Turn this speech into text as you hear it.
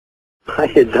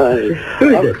Hiya, Danny. Who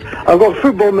is it? I've got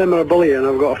football memorabilia and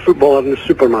I've got a footballer in the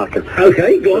supermarket.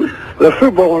 Okay, go on. The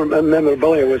football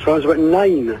memorabilia was when I was about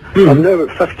 9. I'm now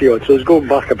about 50 odd, so it's going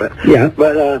back a bit. Yeah.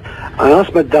 But I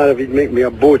asked my dad if he'd make me a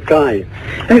bow tie.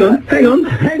 Hang on.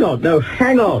 No,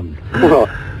 hang on. Well,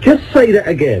 Just say that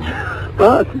again.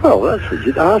 that's what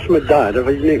you I asked my dad if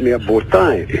he'd make me a bow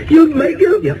tie. You make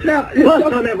your... Now,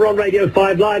 Last time ever on Radio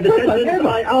 5 Live, the sentence,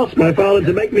 I asked my father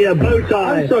to make me a bow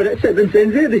tie. I'm sorry, that sentence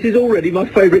ends here. This is already my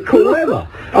favourite call ever.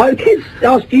 Kids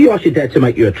asked your dad to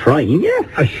make you a train, yeah?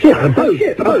 A ship, a boat.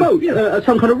 A boat, yeah.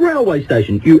 Some kind of railway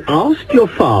station. You asked your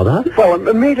father... Well,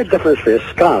 it made a difference for a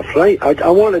scarf, right? I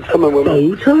wanted someone with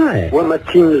Bow tie. my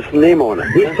team's name on it.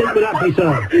 Which team would that be,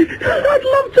 sir? I'd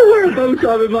love to wear a bow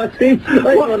tie with my team's name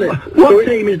on it. What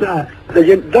team is that?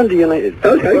 The Dundee United.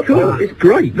 Okay, cool. It's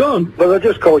great. Go on. Well, they're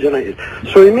just called United.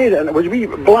 So he made it, and it was wee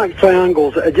black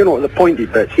triangles, you know, the pointy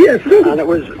bits. Yes. And it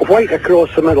was white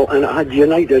across the middle, and it had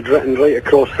United written right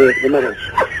across the middle.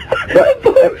 But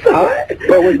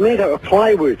it was made out of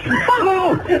plywood.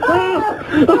 No!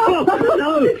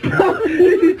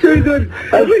 This is too good.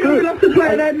 We're going to have to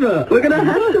play an advert. We're going to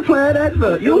have to play an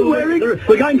advert. You're wearing...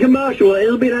 We're going commercial.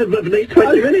 It'll be an advert for the next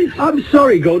 20 minutes. I'm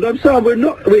sorry, Gordon. I'm sorry. We're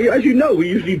not... as you know, we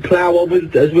usually plough on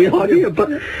with, as we are here, but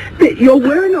you're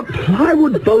wearing a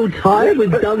plywood bow tie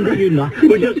with Dundee United.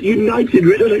 We're just united,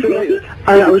 really.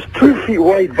 And it was 2 feet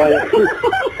wide by a foot.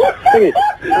 And it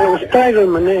was tied on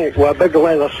my neck with a big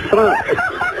leather strap.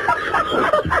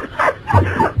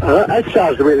 I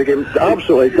charged away the game,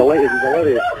 absolutely delighted and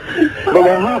hilarious. But by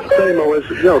half time I was,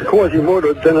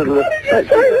 Quasimodo dinner in the pitch.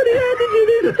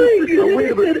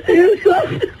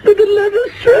 With the leather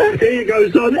strap. Here you go,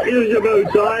 son. Here's your bow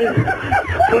tie.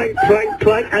 Clank, clank,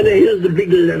 clank. And here's the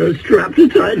big leather strap to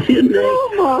tie to your neck.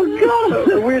 Oh my God.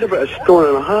 It weighed about a stone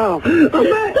and a half. I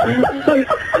bet. So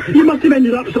you must have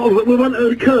ended up sort of with one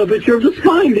curvature of the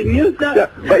spine, didn't you? Yeah,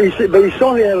 but he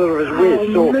saw the error of his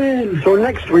weight. Oh, man. So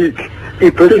next week he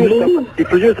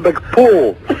produced a big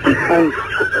pole, and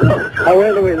I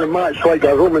went away in the match like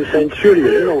a Roman centurion,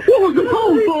 you know. What was the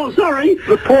pole for? Sorry.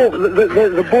 The pole,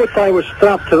 the bow tie was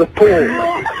strapped to the pole,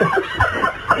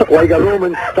 like a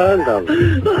Roman standard.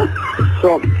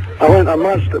 So I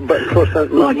marched, but of course...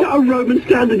 Like a Roman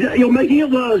standard. You're making it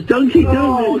worse. Don't keep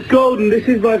doing this. Gordon, this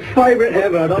is my favourite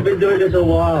ever, and I've been doing this a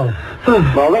while.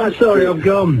 Well, I'm sorry, I've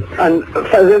gone. And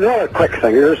there's another quick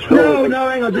thing. No,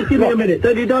 hang on, just give me a minute.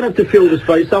 You don't have to fill the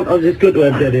space. Sometimes it's good to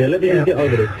have dead here. Let me just get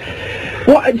over this.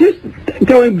 What, just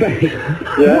going back,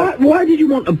 why did you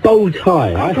want a bow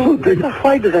tie?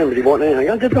 Why does anybody want anything?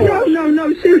 I didn't know.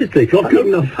 No, seriously.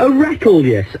 A rattle,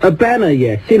 yes. A banner,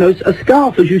 yes. You know, a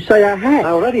scarf, as you say, a hat. I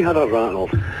already had a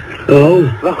rattle. Oh.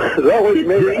 That was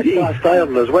made out of cast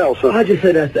iron as well, so... I just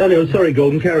said that. Anyway, sorry,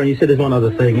 Gordon. Karen, you said there's one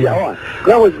other thing. Yeah, all right.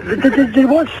 That was... Did you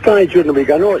watch Sky during the week?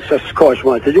 I know it's a Scottish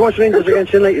one. Did you watch Rangers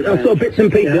against United? I saw bits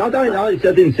and pieces. I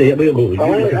didn't see it.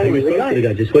 Anyway,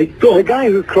 the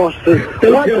guy who crossed the...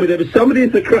 Don't tell me there was somebody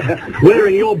in the crowd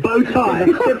wearing your bow tie.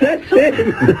 That's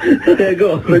it. There,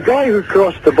 go on. The guy who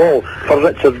crossed the ball for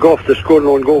Richard Gough to score an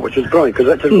own goal, which is brilliant,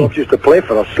 because Richard Gough used to play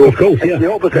for us, so... Of course, it's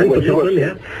the opposite of what you were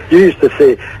saying. You used to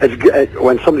say,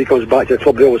 when somebody comes back to the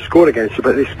club, they always score against you,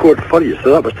 but they scored for you,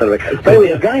 so that was terrific. By the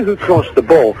way, the guy who crossed the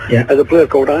ball is a player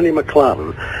called Annie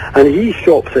McLaren, and he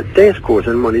shops at Tesco's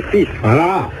in Montefiore.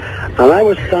 And I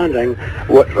was standing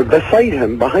beside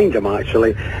him, behind him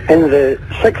actually, in the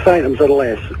 6 items or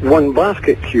less, one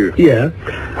basket queue. Yeah.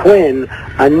 When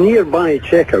a nearby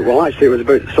checkout, well actually it was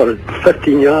about sort of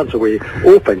 15 yards away,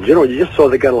 opened. You know, you just saw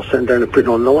the girl sitting down and putting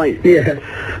on the light. Yeah.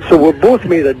 So we both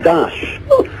made a dash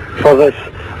for this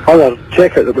other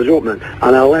checkout that was opening,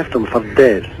 and I left him for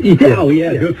dead. Yeah. Oh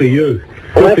yeah, good for you.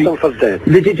 I left him for dead.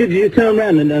 Did you turn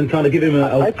around and kind of give him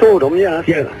a... I told him, yeah.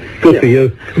 Yeah, good for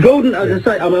you. Gordon, as I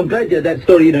say, I'm glad that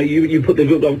story, you know, you put the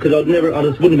good on, because I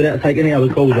just wouldn't have been able to take any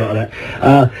other calls out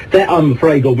of that. I'm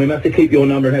afraid, Gordon, we have to keep your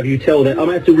number and have you tell that. I'm going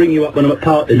to have to ring you up when I'm at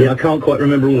parties, and I can't quite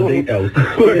remember all the details.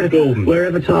 Gordon.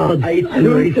 Wherever Todd.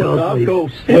 Of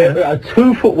course. A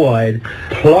 2 foot wide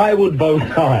plywood bow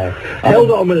tie.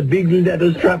 Held on with a big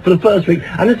leather strap for the first week,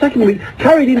 and the second week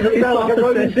carried into the like a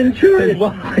Roman centurion.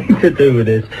 What to do with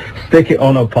this? Stick it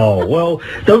on a pole. Well,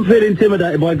 don't feel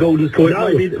intimidated by Gordon's call.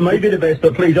 It may be the best,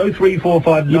 but please,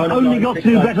 0345... You've only got to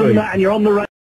do better than that, and you're on the